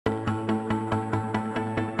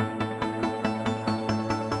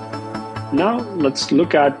Now let's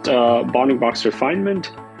look at bounding box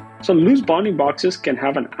refinement. So loose bounding boxes can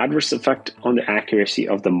have an adverse effect on the accuracy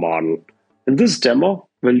of the model. In this demo,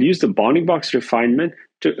 we'll use the bounding box refinement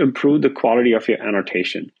to improve the quality of your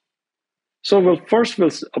annotation. So we'll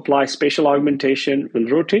apply spatial augmentation. We'll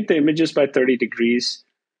rotate the images by 30 degrees.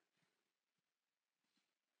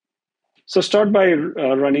 So start by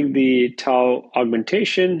running the TAO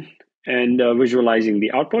augmentation and visualizing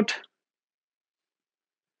the output.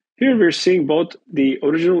 Here we're seeing both the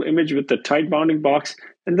original image with the tight bounding box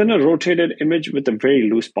and then a rotated image with a very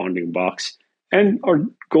loose bounding box. And our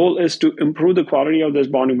goal is to improve the quality of this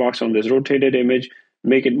bounding box on this rotated image,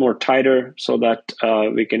 make it more tighter so that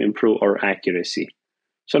we can improve our accuracy.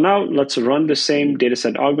 So now let's run the same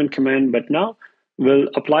dataset augment command, but now we'll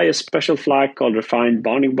apply a special flag called refine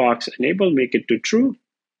bounding box enable, make it to true.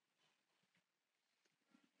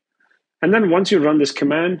 And then once you run this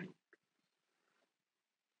command,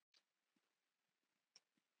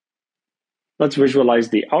 let's visualize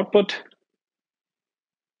the output.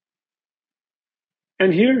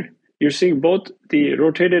 And here you're seeing both the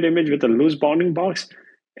rotated image with a loose bounding box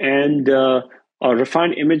and a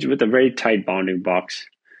refined image with a very tight bounding box.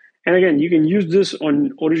 And again, you can use this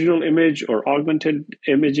on original image or augmented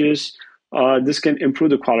images. This can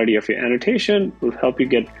improve the quality of your annotation, will help you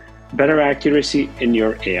get better accuracy in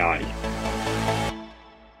your AI.